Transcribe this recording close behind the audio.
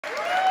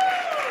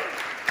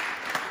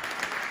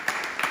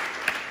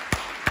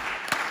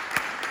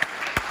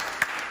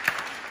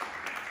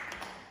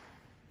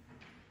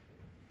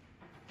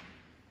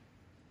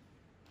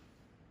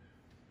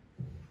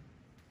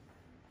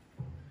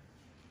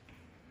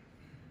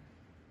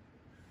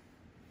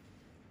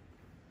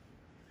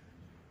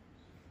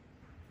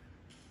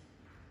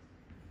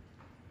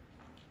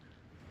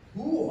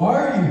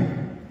are you?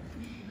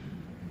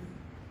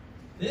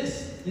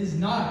 This is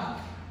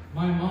not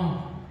my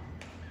mom.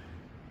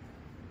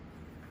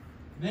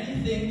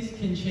 Many things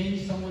can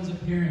change someone's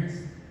appearance,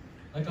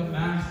 like a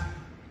mask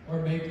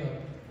or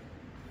makeup.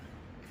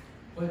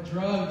 But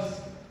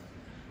drugs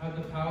have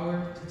the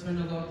power to turn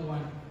a loved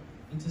one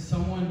into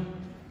someone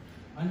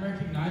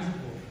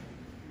unrecognizable.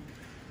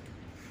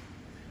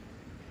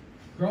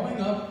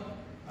 Growing up,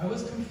 I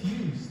was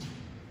confused.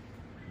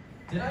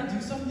 Did I do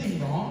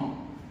something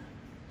wrong?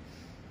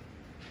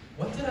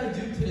 What did I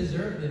do to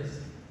deserve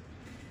this?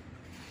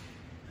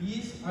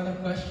 These are the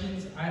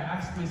questions I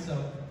asked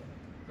myself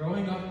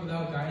growing up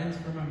without guidance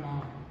from my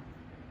mom.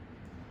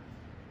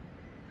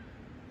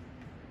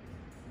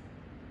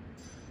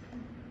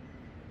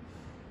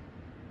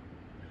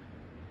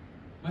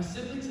 My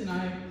siblings and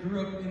I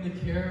grew up in the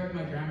care of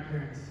my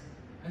grandparents,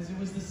 as it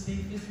was the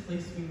safest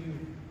place we knew.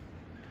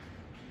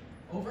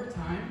 Over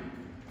time,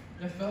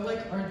 I felt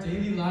like our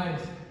daily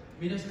lives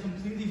made us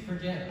completely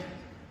forget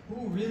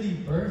who really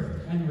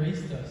birthed and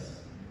raised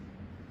us.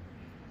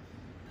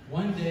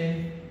 One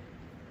day,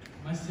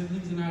 my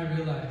siblings and I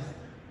realized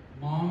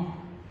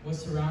Mom was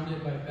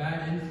surrounded by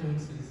bad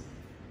influences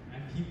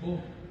and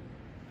people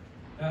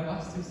that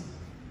lost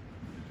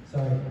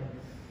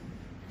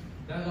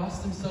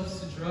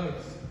themselves to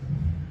drugs.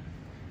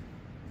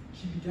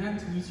 She began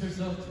to lose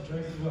herself to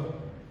drugs as well.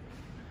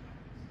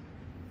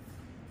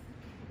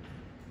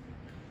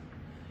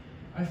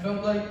 I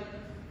felt like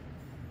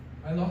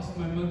I lost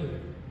my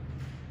mother.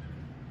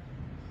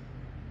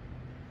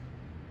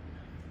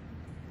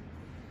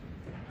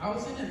 I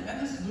was in an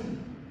endless loop,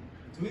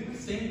 doing the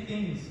same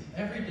things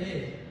every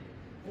day,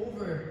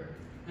 over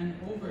and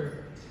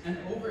over and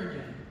over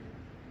again.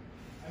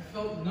 I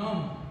felt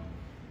numb.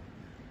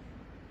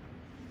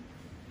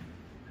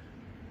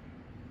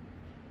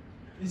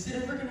 Is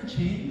it ever going to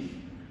change?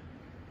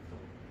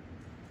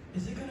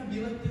 Is it going to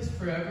be like this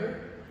forever?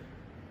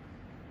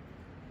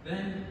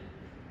 Then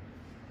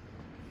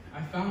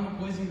I found the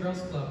Boys and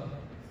Girls Club.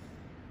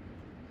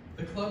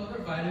 The club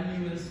provided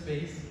me with a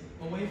space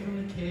away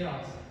from the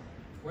chaos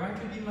where I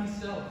could be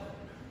myself.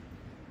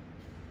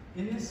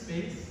 In this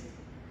space,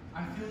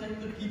 I feel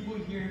like the people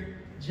here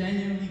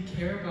genuinely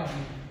care about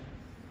me.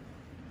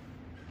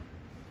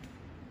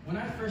 When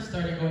I first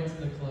started going to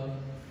the club,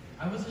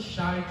 I was a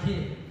shy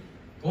kid,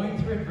 going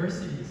through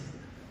adversities.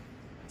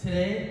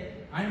 Today,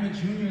 I am a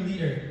junior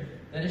leader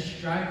that is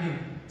striving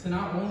to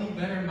not only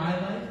better my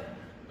life,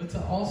 but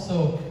to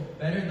also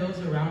better those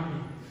around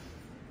me.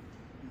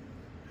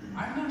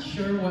 I'm not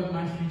sure what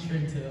my future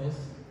entails,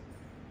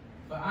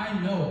 but I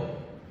know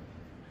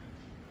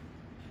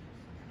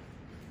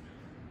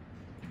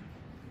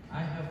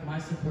I have my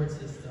support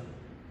system,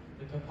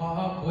 the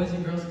Kapa'a Boys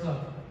and Girls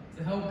Club,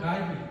 to help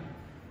guide me.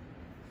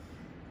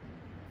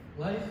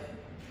 Life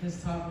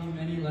has taught me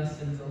many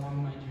lessons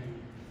along my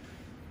journey.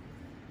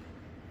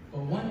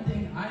 But one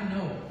thing I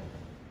know,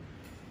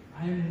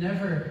 I am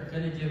never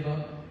going to give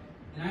up,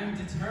 and I am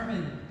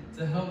determined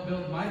to help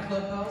build my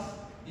clubhouse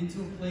into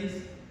a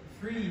place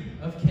free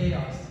of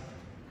chaos,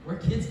 where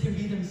kids can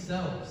be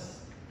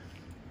themselves.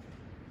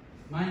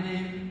 My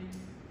name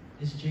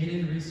is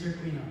Jaden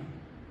Reeser-Quino,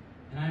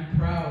 and I'm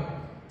proud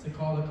to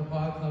call the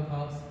Kapa'a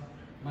Clubhouse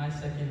my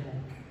second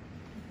home.